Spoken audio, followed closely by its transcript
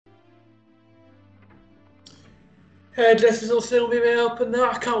Hairdressers will still be reopened though.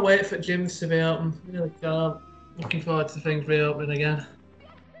 I can't wait for gyms to be open. I really can't. Looking forward to things reopening again.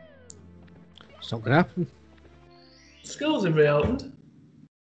 It's not going to happen. Schools have reopened.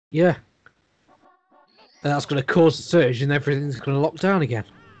 Yeah. And that's going to cause a surge and everything's going to lock down again.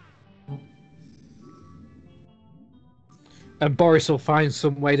 And Boris will find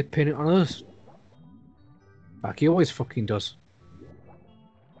some way to pin it on us. Like he always fucking does.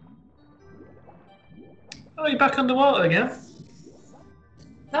 Oh, you're back underwater again?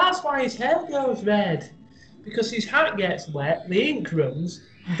 That's why his hair goes red. Because his hat gets wet, the ink runs,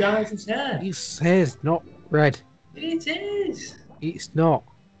 and dyes his hair. His hair's not red. It is. It's not.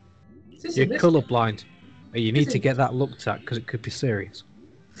 You're colourblind. You need to get that looked at because it could be serious.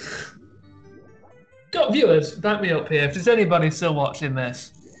 Got viewers, back me up here. If there's anybody still watching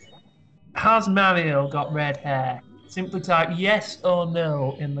this, has Mario got red hair? Simply type yes or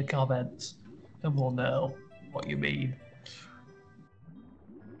no in the comments, and we'll know what you mean.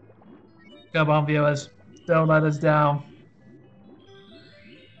 Come on, viewers. Don't let us down.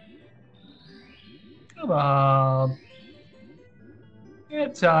 Come on.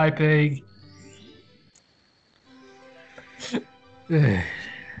 Get typing. Yeah.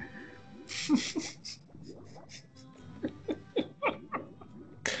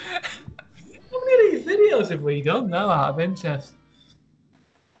 How many of these videos have we done now out of interest?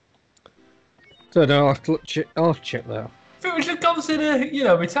 So no, I'll check that. I think we should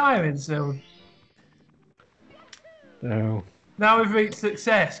consider, retiring soon. No. Now we've reached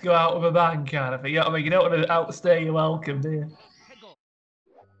success, go out with a bang kind of thing. You know what I mean? You don't want to outstay your welcome, do you?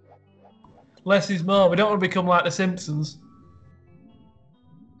 Less is more. We don't want to become like the Simpsons.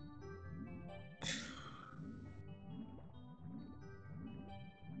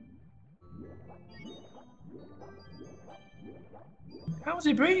 How's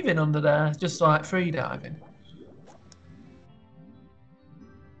he breathing under there? Just like free diving.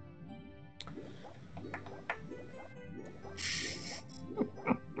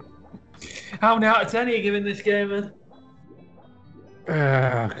 How many out of 10 are you giving this game, man?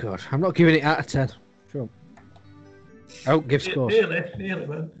 Oh god, I'm not giving it out of 10. Sure. I don't give scores. Really,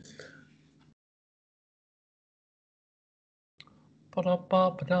 man.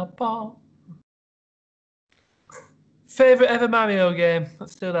 Ba-da-ba-ba-da-ba. Favourite ever Mario game?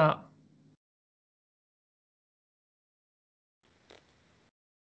 Let's do that.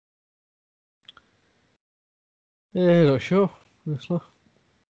 Yeah, not sure. Honestly.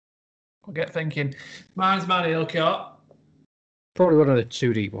 I'll get thinking. Mine's Mario Kart. Probably one of the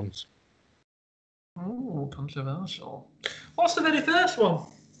 2D ones. Oh, controversial. What's the very first one?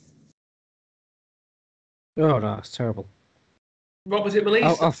 Oh no, that's terrible. What was it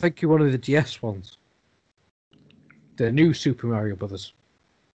released? I'll think you're one of the DS ones. The new Super Mario Brothers.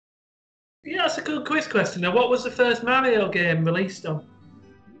 Yeah, that's a good quiz question. Now, what was the first Mario game released on?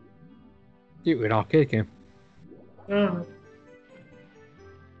 It was an arcade game. Oh.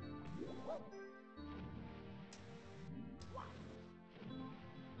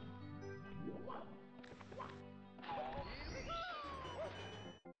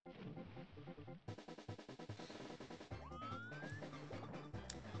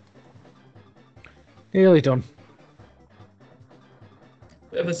 Nearly done.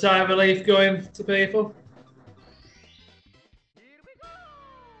 Bit of a sigh of relief going to people.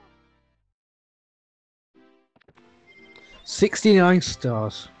 $69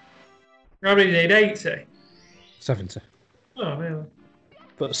 stars. How many did 80? 70. Oh, really?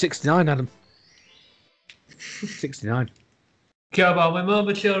 But 69, Adam. 69. Come on, we're more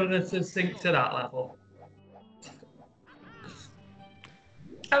mature enough to sink to that level.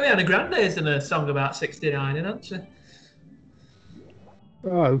 Ariana Grande's in a song about 69, isn't she?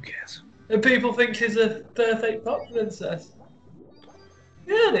 Oh, who cares? And people think she's a perfect pop princess.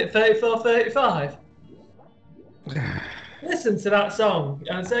 Yeah, isn't it? 34, 35. Listen to that song,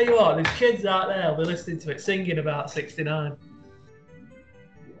 and I tell you what, there's kids out there who'll be listening to it singing about 69.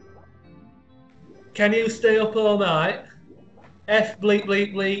 Can you stay up all night? F bleak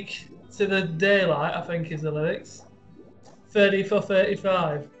bleak bleak to the daylight, I think is the lyrics. 34,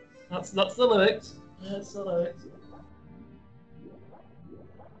 35. That's the lyrics. That's the lyrics.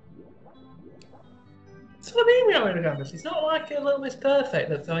 That's what I mean with Ariana Grande. She's not like a Little Miss Perfect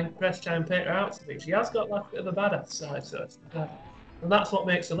that the press try and paint her out to be. She has got like a bit of a badass side to her. And that's what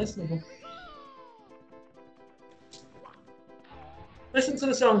makes her listenable. Listen to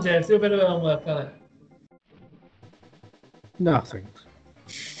the song, James. Do a bit of homework on it. No, thanks.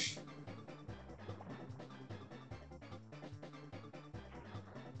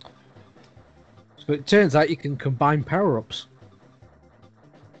 So it turns out you can combine power-ups.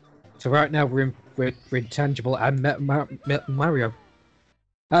 So right now we're in with Intangible and Mario.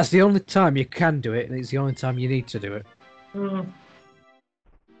 That's the only time you can do it, and it's the only time you need to do it.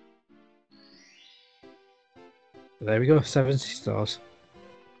 There we go, 70 stars.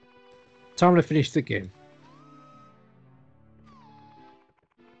 Time to finish the game.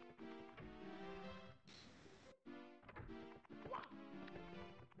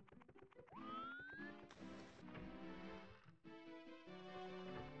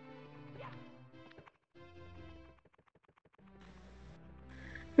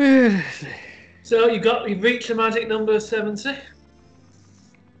 So you've reached the magic number of 70.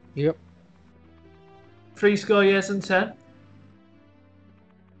 Yep. 3 score years and 10.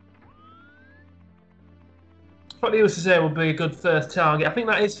 What you used to say would be a good first target. I think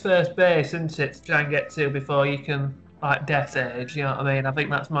that is first base, isn't it, to try and get to before you can, like, death age, you know what I mean? I think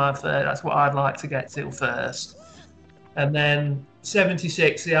that's that's what I'd like to get to first. And then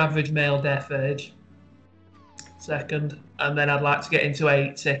 76, the average male death age, second. And then I'd like to get into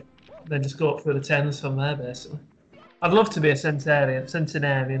 80, then just go up through the 10s from there, basically. I'd love to be a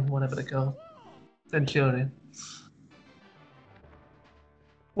centenarian, whatever they call it. Centurion.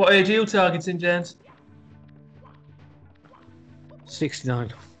 What age are you targeting, James?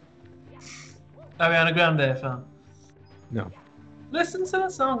 69. Ariana Grande fan? No. Listen to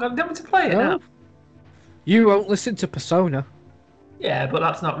that song. I'm going to play it now. You won't listen to Persona. Yeah, but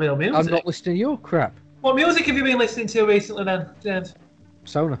that's not real music. I'm not listening to your crap. What music have you been listening to recently then, James?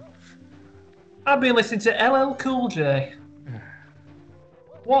 Persona. I've been listening to LL Cool J.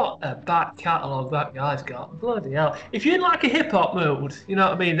 What a back catalogue that guy's got. Bloody hell. If you're in like a hip-hop mood, you know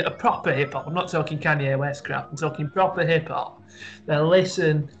what I mean, a proper hip-hop, I'm not talking Kanye West crap, I'm talking proper hip-hop, then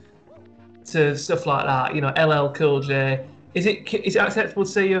listen to stuff like that, you know, LL Cool J. Is it acceptable to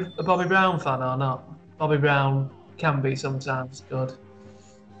say you're a Bobby Brown fan or not? Bobby Brown can be sometimes good.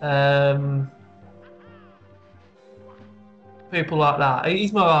 People like that.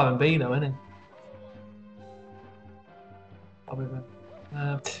 He's more R&B though, isn't he? Bobby Brown.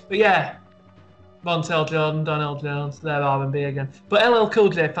 But yeah, Montel Jordan, Donnell Jones, they're R&B again. But LL Cool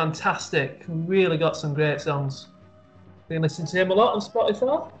J, fantastic. Really got some great songs. Been listening to him a lot on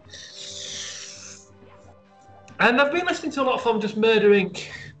Spotify. And I've been listening to a lot from just Murder Inc.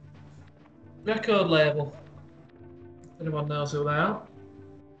 record label. If anyone knows who they are.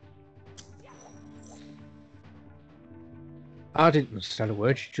 I didn't understand a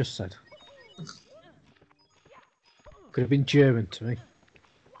word you just said. Could have been German to me.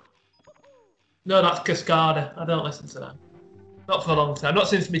 No, that's Cascada. I don't listen to them. Not for a long time. Not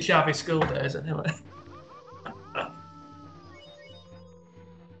since my Chavy school days, anyway.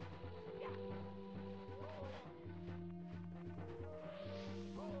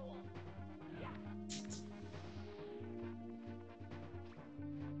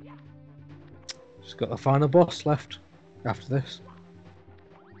 Just got the final boss left after this.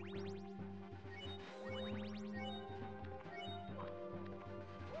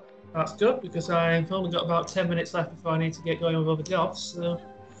 That's good, because I've only got about 10 minutes left before I need to get going with other jobs, so...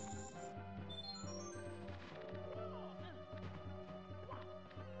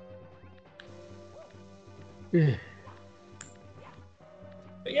 Yeah.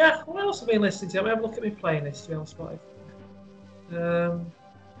 But yeah, what else have I been listening to? Let me have a look at my playing history on Spotify.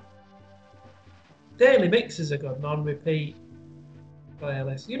 Daily mixes are good, non-repeat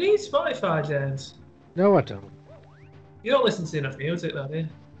playlist. You need Spotify, James. No, I don't. You don't listen to enough music, though, do you?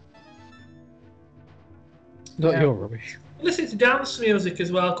 Not your rubbish. I listen to dance music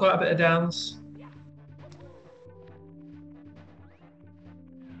as well, quite a bit of dance.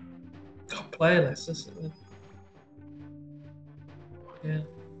 Got playlists, isn't it? Yeah.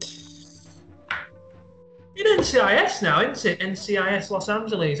 In NCIS now, isn't it? NCIS Los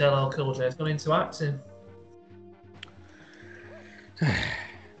Angeles, LL Cool J has gone into acting.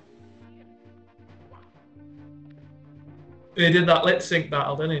 He did that lip sync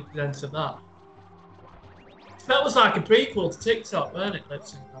battle, didn't he? Presented that. That was like a prequel to TikTok, weren't it? Lip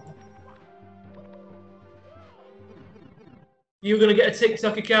sync battle. You were going to get a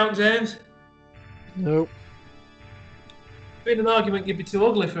TikTok account, James? Nope. Been an argument you'd be too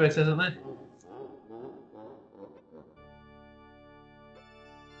ugly for it, hasn't there?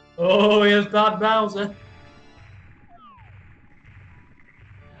 Oh, here's Bad Bowser.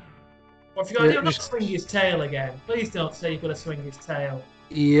 What have you got to do? I've got to swing his tail again. Please don't say you've got to swing his tail.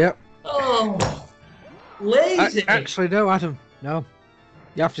 Yep. Oh, lazy. Actually, no, Adam. No.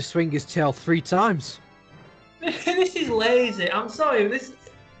 You have to swing his tail 3 times. This is lazy. I'm sorry.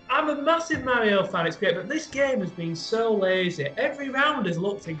 I'm a massive Mario fan, it's great, but this game has been so lazy. Every round has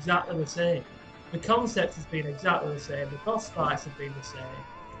looked exactly the same. The concept has been exactly the same. The boss fights have been the same.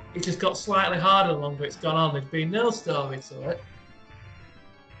 It just got slightly harder the longer it's gone on. There's been no story to it.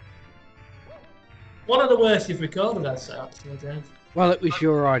 One of the worst you've recorded, I'd say, actually, Dave. Well, it was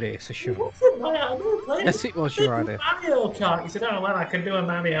your idea, so It sure. wasn't my idea. Yes, it was your idea. Mario Kart. You said, oh, well, I can do a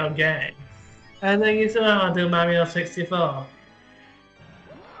Mario game. And then you said, oh, I'll do Mario 64.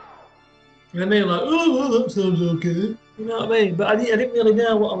 And me like, oh, well, that sounds okay. You know what I mean? But I didn't really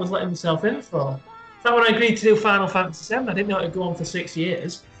know what I was letting myself in for. So when I agreed to do Final Fantasy VII, I didn't know it would go on for 6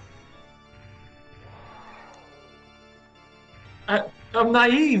 years. I'm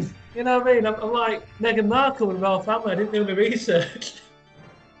naive. You know what I mean? I'm like Meghan Markle and Royal Family. I didn't do my research.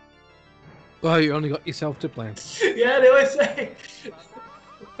 Well, you only got yourself to blame. Yeah, they always say,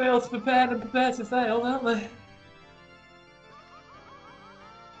 fail to prepare and prepare to fail, don't they?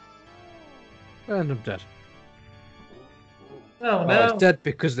 And I'm dead. Oh, I no. was dead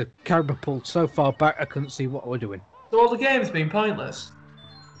because the camera pulled so far back I couldn't see what I was doing. So all the game's been pointless?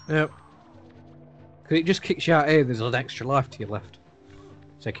 Yep. Because it just kicks you out here, there's an extra life to your left.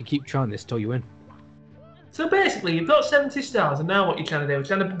 So you can keep trying this till you win. So basically, you've got 70 stars, and now what you're trying to do is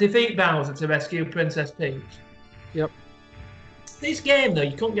trying to defeat Bowser to rescue Princess Peach. Yep. This game, though,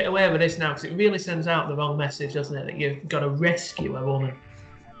 you can't get away with this now because it really sends out the wrong message, doesn't it? That you've got to rescue a woman.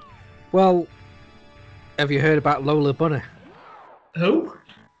 Well, have you heard about Lola Bunny? Who?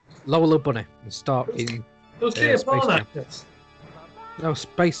 Lola Bunny. And start in Those two Space porn Jam. actors. No,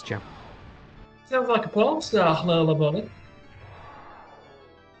 Space Jam. Sounds like a porn star, Lola Bunny.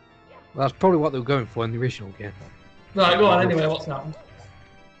 Well, that's probably what they were going for in the original game. Right, go on, anyway, what's happened?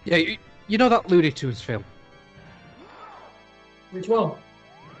 Yeah, you know that Looney Tunes film? Which one?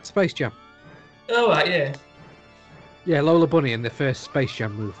 Space Jam. Oh, right, yeah. Yeah, Lola Bunny in the first Space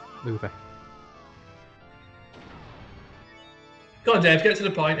Jam movie. Go on, Dave, get to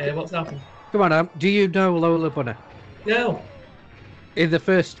the point here. What's happened? Come on, do you know Lola Bunny? No. In the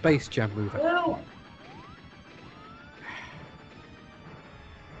first Space Jam movie. No.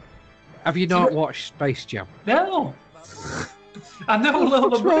 Have you not watched Space Jam? No. I know Lola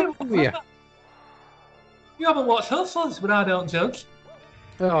What's Bunny. wrong with you? You haven't watched Hustlers, but I don't judge.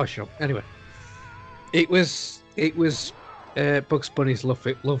 Oh, sure. Anyway, it was Bugs Bunny's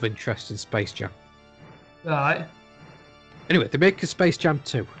love interest in Space Jam. Right. Anyway, they make a Space Jam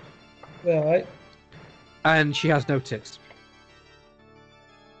 2, Right. and she has no tits.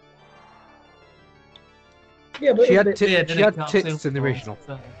 Yeah, but She had weird, she isn't had it? tits in the Cartoon original.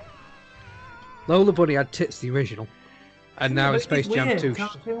 porn. Lola Bunny had tits in the original, and now in But Space it's Jam weird. 2.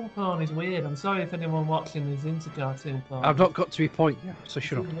 Cartoon porn is weird. I'm sorry if anyone watching is into cartoon porn. I've not got to my point yet, so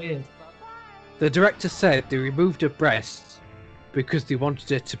shut up. It's weird. The director said they removed her breasts because they wanted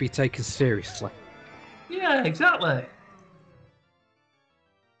her to be taken seriously. Yeah, exactly.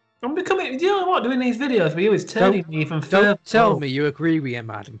 I'm becoming. Do you know what? Doing these videos with you is turning me even further. Don't tell me you agree with him,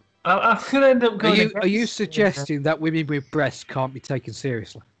 Adam. I'm gonna end up going. Are you suggesting that women with breasts can't be taken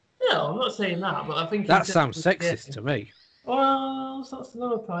seriously? No, I'm not saying that, but I think That sounds sexist to me. Well, that's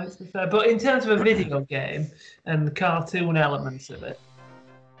another point, to be fair. But in terms of a video game and the cartoon elements of it,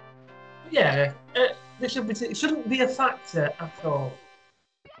 yeah, it shouldn't be a factor at all.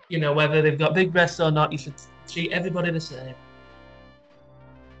 You know, whether they've got big breasts or not, you should treat everybody the same.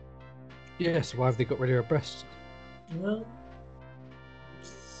 Yeah, so why have they got rid of her breasts? Well,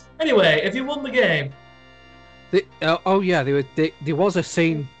 anyway, have you won the game? Oh yeah, there was a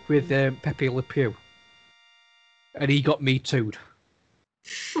scene with Pepe Le Pew, and he got Me Too'd.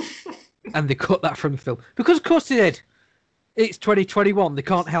 And they cut that from the film. Because of course they did. It's 2021, they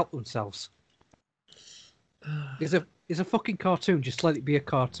can't help themselves. It's a fucking cartoon, just let it be a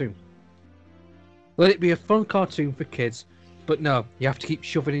cartoon. Let it be a fun cartoon for kids, but no, you have to keep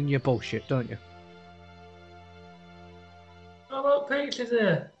shoving in your bullshit, don't you? Oh, look, Peach is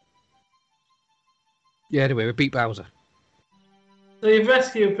here. Yeah, anyway, we beat Bowser. So you've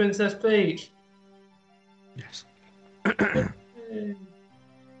rescued Princess Peach. Yes. I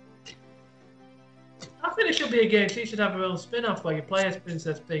think it should be a game. She should have her own spin-off where you play as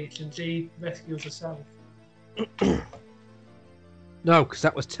Princess Peach and she rescues herself. No, because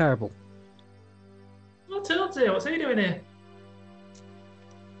that was terrible. What Toad's here? What's he doing here?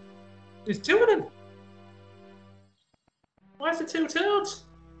 There's two of them. Why is there two Toads?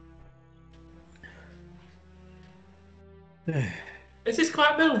 Is this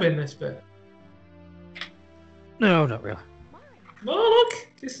quite moving, this bit? No, not really. Oh, look!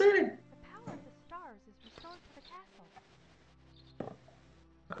 She's singing. The power of the stars is restored to the castle.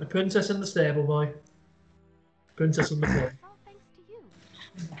 The princess and the stable boy. Princess and the boy. It's all thanks to you.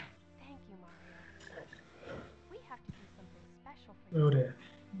 Thank you, Mario. We have to do something special for you. Oh dear.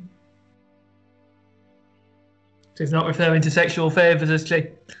 She's not referring to sexual favours, is she?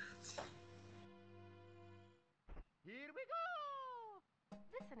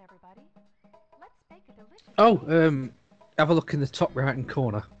 Oh, have a look in the top right hand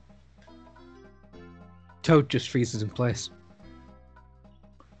corner. Toad just freezes in place.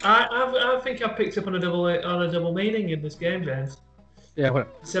 I think I picked up on a double meaning in this game, James. Yeah, well,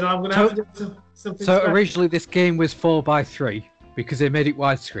 Said I'm gonna have to do something. so special. originally this game was 4x3 because they made it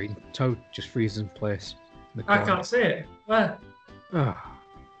widescreen. Toad just freezes in place. In the I corner. can't see it. Where? Ah.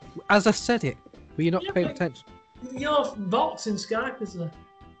 As I said it, were you not Yeah, paying but- attention? Your box in Skype is there.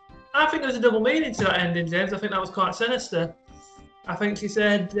 I think there's a double meaning to that ending, James. I think that was quite sinister. I think she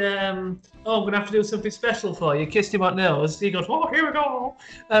said, "Oh, I'm gonna have to do something special for you." Kissed him on the nose. He goes, "Oh, here we go,"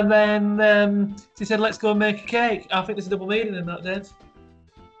 and then she said, "Let's go and make a cake." I think there's a double meaning in that, James.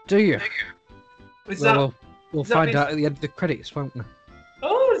 Do you? Is Well, that? we'll does that find mean- out at the end of the credits, won't we?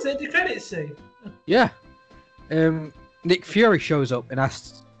 Oh, is it the credits scene? Yeah. Nick Fury shows up and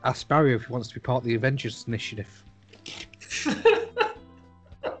asks Mario if he wants to be part of the Avengers Initiative.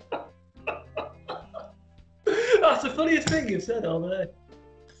 That's the funniest thing you've said all day.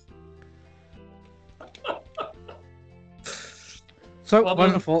 So, Well,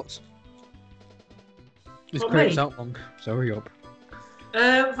 final thoughts. This Well, credit's me? out long, so hurry up.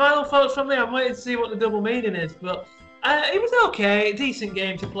 Final thoughts from me. I'm waiting to see what the double meaning is, but it was okay. Decent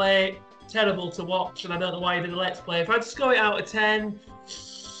game to play. Terrible to watch, and I don't know why you did a let's play. If I just score it out of 10,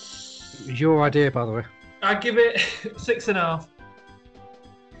 It was your idea, by the way. I'd give it 6.5.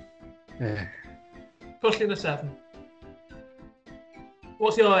 Yeah. Pushing a 7.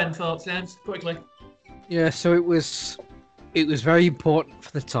 What's your end thoughts, James? Quickly. Yeah, so it was very important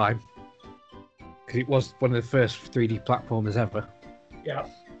for the time because it was one of the first 3D platformers ever. Yeah.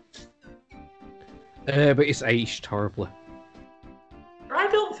 But it's aged horribly. I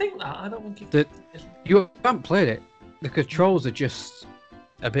don't think that. I don't think That you haven't played it. The controls are just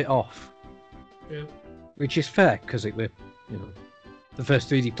a bit off, Yeah. which is fair because it was, the first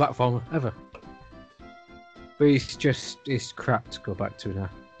 3D platformer ever. But it's crap to go back to now.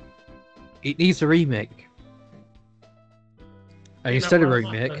 It needs a remake. And instead of a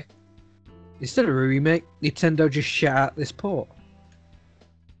remake, Nintendo just shut out this port.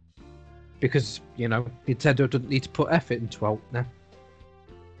 Because, Nintendo doesn't need to put effort into it now.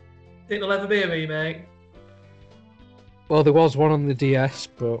 Think there'll ever be a remake? Well, there was one on the DS,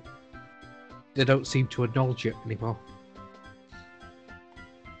 but they don't seem to acknowledge it anymore.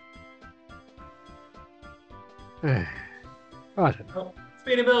 I don't know. It's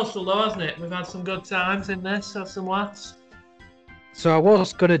been emotional though, hasn't it? We've had some good times in this, had some laughs. So I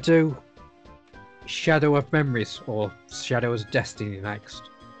was going to do Shadow of Memories or Shadow of Destiny next.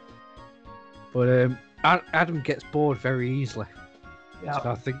 But Adam gets bored very easily. Yeah.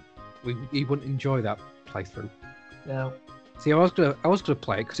 So I think he wouldn't enjoy that playthrough. No. See, I was gonna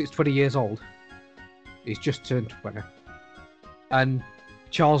play it because it's 20 years old. He's just turned 20, and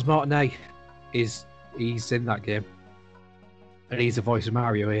Charles Martinet he's in that game, and he's the voice of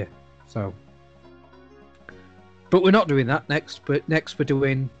Mario here. So, but we're not doing that next. But next we're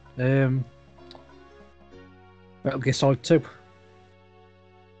doing Metal Gear Solid 2.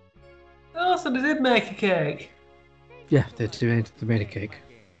 Oh, so they did make a cake. Yeah, they made a cake.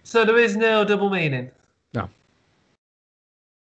 So there is no double meaning.